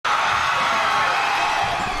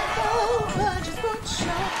It's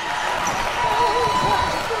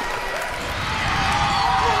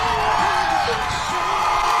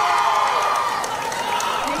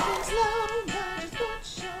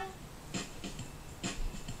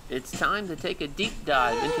time to take a deep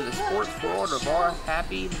dive into the sports world of our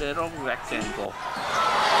happy little rectangle.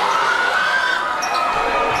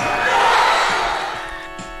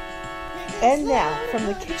 And now, from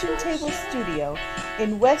the Kitchen Table Studio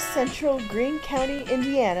in West Central Greene County,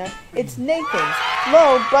 Indiana, it's Nathan's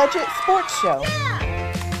Low Budget Sports Show.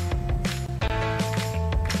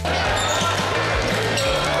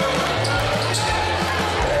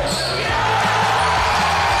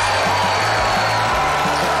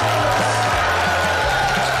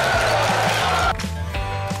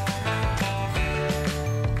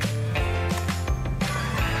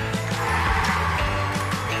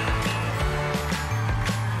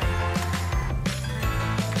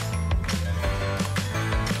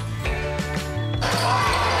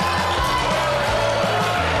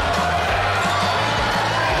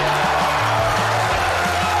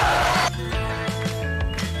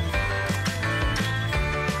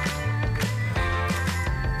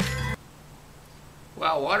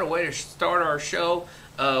 Wow, what a way to start our show.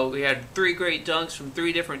 We had 3 great dunks from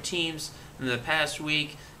 3 different teams in the past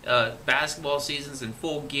week. Basketball season's in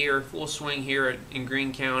full gear, full swing here in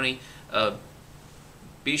Greene County.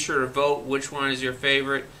 Be sure to vote which one is your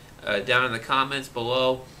favorite down in the comments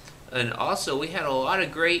below. And also, we had a lot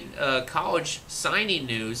of great college signing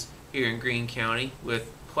news here in Greene County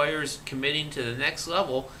with players committing to the next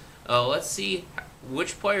level. Let's see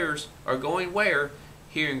which players are going where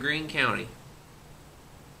here in Greene County.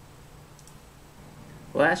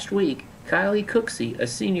 Last week, Kylie Cooksey, a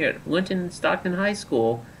senior at Linton Stockton High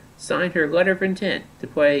School, signed her letter of intent to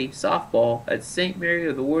play softball at St. Mary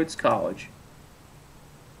of the Woods College.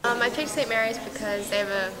 I picked St. Mary's because they have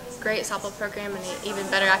a great softball program and even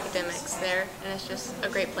better academics there, and it's just a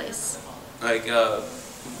great place. Like,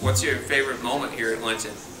 what's your favorite moment here at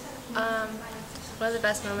Linton? One of the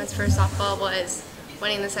best moments for softball was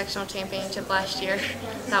winning the sectional championship last year.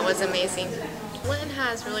 That was amazing. Linton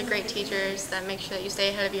has really great teachers that make sure that you stay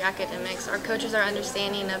ahead of your academics. Our coaches are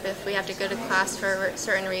understanding of if we have to go to class for a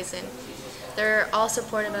certain reason. They're all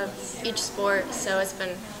supportive of each sport, so it's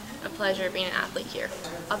been a pleasure being an athlete here.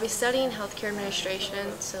 I'll be studying healthcare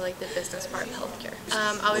administration, so like the business part of healthcare.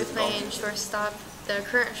 I'll be playing shortstop. The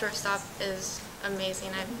current shortstop is amazing.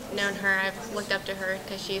 I've known her, I've looked up to her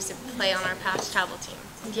because she used to play on our past travel team.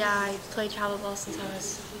 Yeah, I played travel ball since I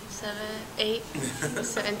was 7, 8,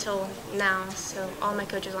 so until now. So all my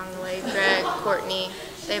coaches along the way, Greg, Courtney,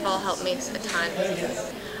 they've all helped me a ton.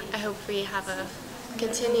 I hope we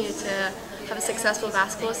continue to have a successful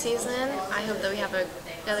basketball season. I hope that we have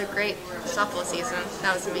another great softball season.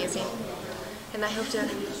 That was amazing. And I hope to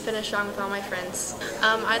finish strong with all my friends.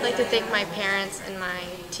 I'd like to thank my parents and my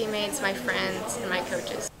teammates, my friends, and my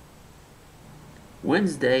coaches.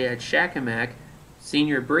 Wednesday at Shakamak,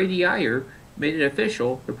 senior Brady Iyer made it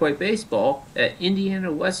official to play baseball at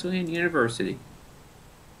Indiana Wesleyan University.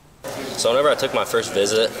 So whenever I took my first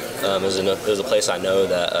visit, it was a place I know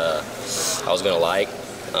that I was going to like.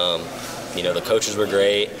 You know, the coaches were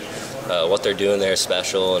great. What they're doing there is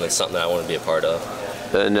special, and it's something that I want to be a part of.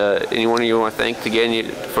 And anyone you want to thank for getting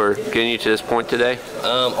you to this point today?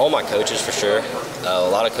 All my coaches for sure. A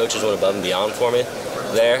lot of coaches went above and beyond for me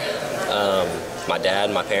there. My dad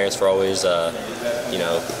and my parents were always, you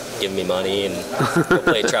know, giving me money and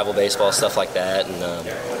played travel baseball, stuff like that,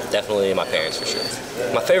 and definitely my parents for sure.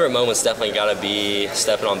 My favorite moment's definitely got to be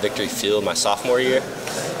stepping on Victory Field my sophomore year.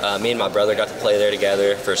 Me and my brother got to play there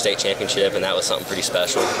together for a state championship, and that was something pretty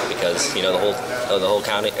special because, you know, the whole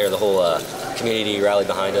county or the whole community rallied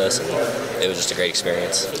behind us, and it was just a great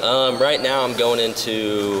experience. Right now I'm going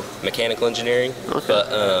into mechanical engineering, okay.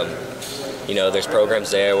 But you know, there's programs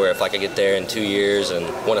there where if I could get there in 2 years and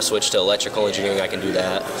want to switch to electrical engineering, I can do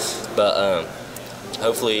that. But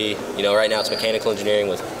hopefully, you know, right now it's mechanical engineering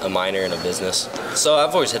with a minor in a business. So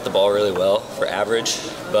I've always hit the ball really well for average,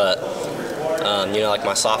 but you know, like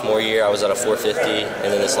my sophomore year I was at a 450,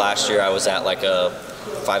 and then this last year I was at like a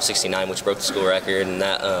 569, which broke the school record, and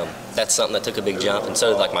that's something that took a big jump, and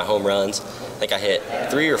so did like my home runs. I think I hit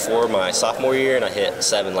 3 or 4 my sophomore year, and I hit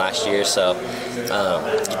 7 last year, so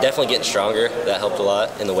definitely getting stronger. That helped a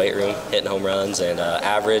lot in the weight room, hitting home runs, and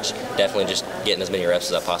average, definitely just getting as many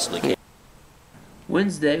reps as I possibly can.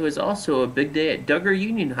 Wednesday was also a big day at Duggar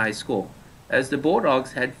Union High School, as the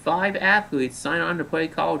Bulldogs had 5 athletes sign on to play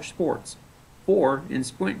college sports, 4 in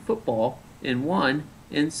sprint football and 1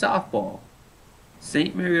 in softball.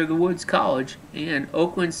 St. Mary of the Woods College and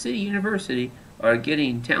Oakland City University are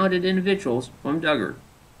getting talented individuals from Duggar.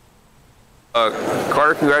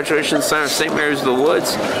 Carter, congratulations, son of St. Mary's of the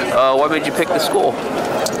Woods. What made you pick the school?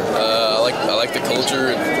 I like the culture.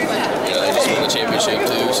 And, they just won the championship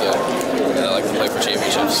too, so I like to play for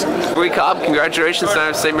championships. Bree Cobb, congratulations, son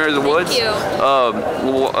of St. Mary's of the Woods. Thank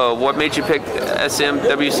you. What made you pick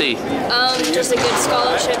SMWC? Just a good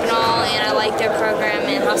scholarship and all, and I like their program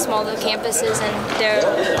and how small the campus is and their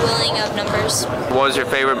willing of numbers. What was your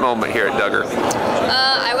favorite moment here at Duggar?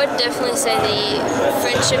 I would definitely say the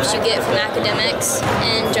friendships you get from academics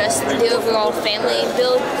and just the overall family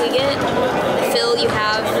build we get, the feel you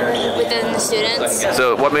have within the students.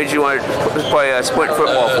 So what made you want to play sprint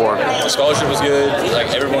football for? The scholarship was good. Like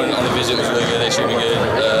everyone on the visit was really good. They treated me good.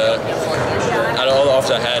 Out of all the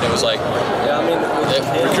offers I had, it was like,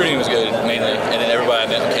 the recruiting was good mainly, and then everybody I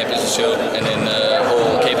met on campus was chill, and then the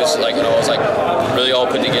whole campus was like really all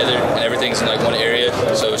put together, and everything's in like one area,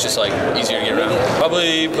 so it's just like easier to get around.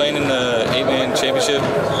 Probably playing in the 8-man championship.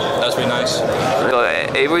 That's pretty nice.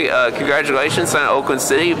 Avery, congratulations on Oakland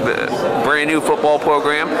City, brand new football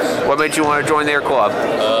program. What made you want to join their club?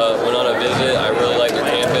 Went on a visit. I really like their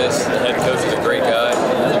campus. The head coach is a great guy.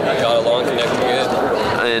 Got along, connected good.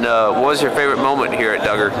 And what was your favorite moment here at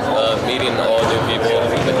Duggar? Meeting all new people,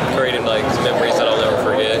 creating like memories that I'll never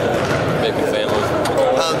forget, making family.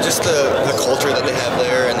 Just the culture that they have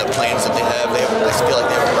there and the plans that they have. I just feel like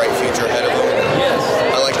they have a bright future ahead of them.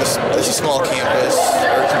 I like this small campus.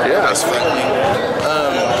 Everybody's friendly.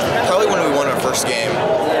 Probably when we won our first game,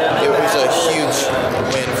 it was a huge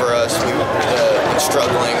win for us. We've been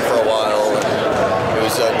struggling for a while. And it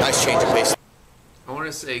was a nice change of pace. I want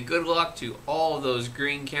to say good luck to all of those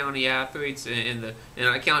Greene County athletes, and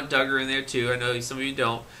I count Duggar in there too. I know some of you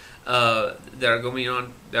don't. That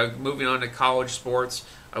are moving on to college sports.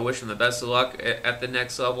 I wish them the best of luck at the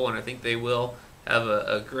next level, and I think they will have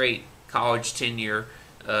a great college tenure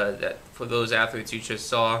that for those athletes you just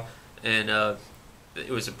saw. And it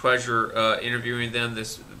was a pleasure interviewing them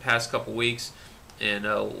the past couple weeks, and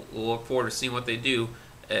we'll look forward to seeing what they do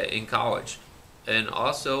in college. And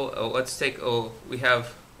also, we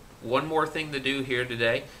have one more thing to do here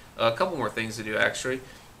today, a couple more things to do actually.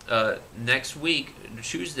 Next week,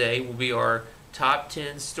 Tuesday, will be our top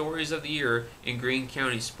 10 stories of the year in Greene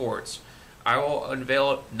County sports. I will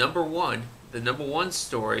unveil the number one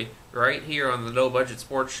story right here on the Low Budget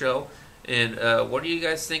Sports Show. And what do you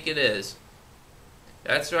guys think it is?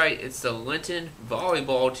 That's right, it's the Linton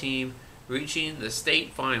volleyball team reaching the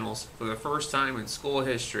state finals for the first time in school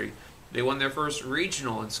history. They won their first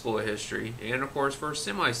regional in school history, and of course first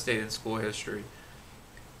semi-state in school history.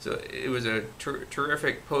 So it was a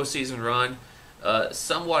terrific postseason run.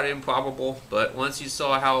 Somewhat improbable, but once you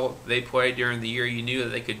saw how they played during the year, you knew that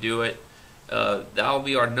they could do it. That'll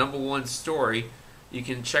be our number one story. You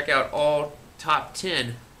can check out all top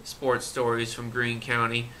 10 sports stories from Greene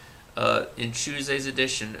County in Tuesday's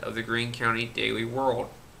edition of the Greene County Daily World.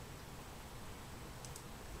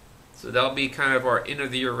 So that'll be kind of our end of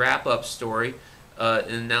the year wrap-up story.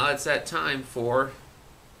 And now it's that time for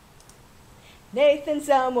Nathan's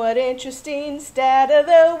somewhat interesting stat of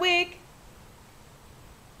the week.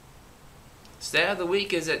 Stat of the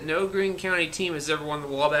week is that no Greene County team has ever won the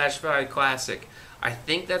Wabash Valley Classic. I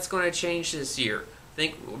think that's going to change this year. I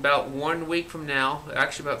think about 1 week from now,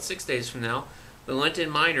 actually about 6 days from now, the Linton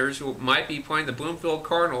Miners might be playing the Bloomfield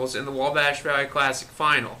Cardinals in the Wabash Valley Classic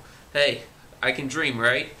final. Hey, I can dream,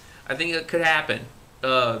 right? I think it could happen.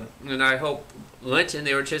 And I hope Linton,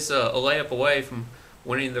 they were just a layup away from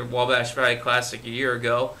winning the Wabash Valley Classic a year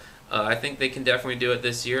ago. I think they can definitely do it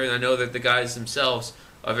this year, and I know that the guys themselves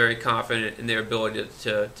are very confident in their ability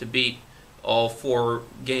to beat all 4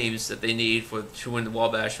 games that they need to win the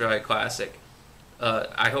Wabash Valley Classic.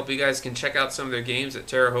 I hope you guys can check out some of their games at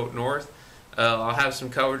Terre Haute North. I'll have some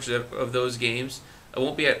coverage of those games. I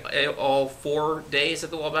won't be at all 4 days at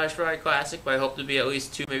the Wabash Valley Classic, but I hope to be at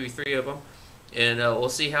least 2, maybe 3 of them. And we'll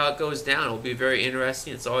see how it goes down. It'll be very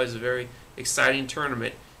interesting. It's always a very exciting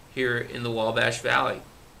tournament here in the Wabash Valley.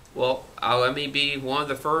 Well, let me be one of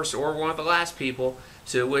the first or one of the last people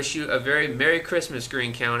to wish you a very Merry Christmas,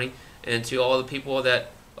 Greene County, and to all the people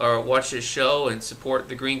that watch this show and support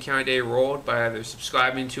the Greene County Daily World by either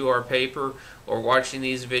subscribing to our paper or watching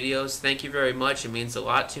these videos. Thank you very much. It means a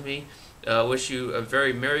lot to me. Wish you a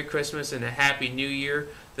very Merry Christmas and a Happy New Year.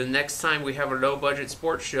 The next time we have a Low Budget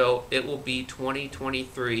Sports Show, it will be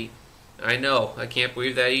 2023. I know, I can't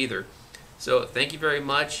believe that either. So thank you very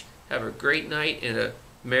much. Have a great night and a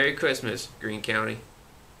Merry Christmas, Greene County.